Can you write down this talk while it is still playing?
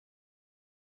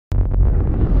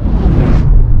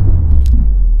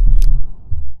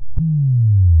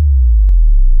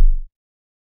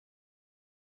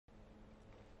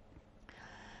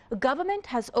government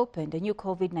has opened a new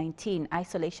COVID-19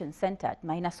 isolation center at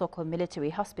Maina Soko Military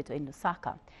Hospital in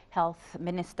Lusaka. Health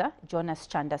Minister Jonas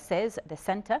Chanda says the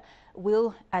center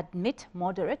will admit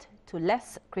moderate to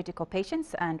less critical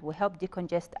patients and will help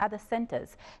decongest other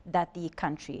centers that the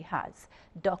country has.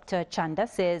 Dr. Chanda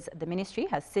says the ministry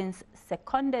has since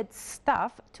seconded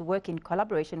staff to work in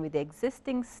collaboration with the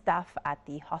existing staff at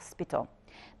the hospital.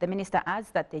 The minister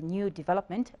adds that the new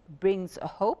development brings a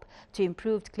hope to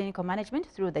improved clinical management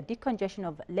through the decongestion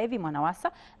of Levi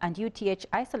Mwanawasa and UTH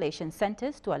isolation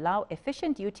centers to allow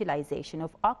efficient utilization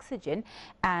of oxygen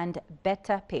and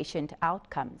better patient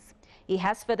outcomes. He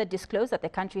has further disclosed that the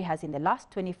country has in the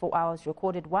last 24 hours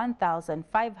recorded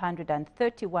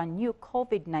 1,531 new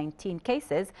COVID-19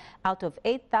 cases out of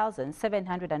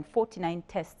 8,749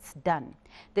 tests done.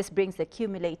 This brings the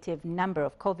cumulative number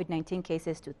of COVID-19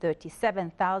 cases to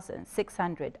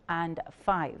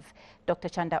 37,605. Dr.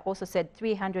 Chanda also said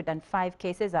 305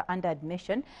 cases are under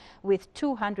admission, with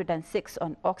 206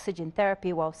 on oxygen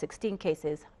therapy, while 16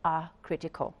 cases are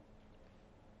critical.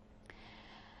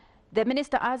 The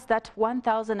minister adds that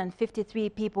 1,053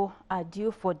 people are due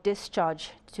for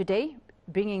discharge today,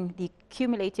 bringing the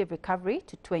cumulative recovery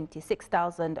to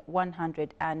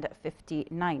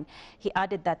 26,159. He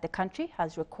added that the country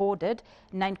has recorded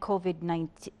 9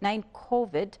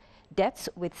 COVID deaths,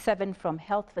 with 7 from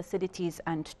health facilities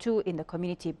and 2 in the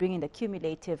community, bringing the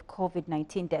cumulative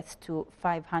COVID-19 deaths to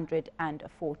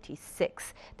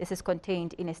 546. This is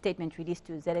contained in a statement released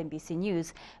to ZNBC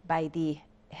News by the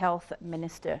Health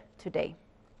Minister today.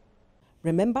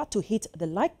 Remember to hit the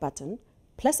like button,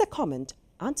 place a comment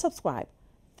and subscribe.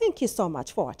 Thank you so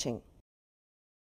much for watching.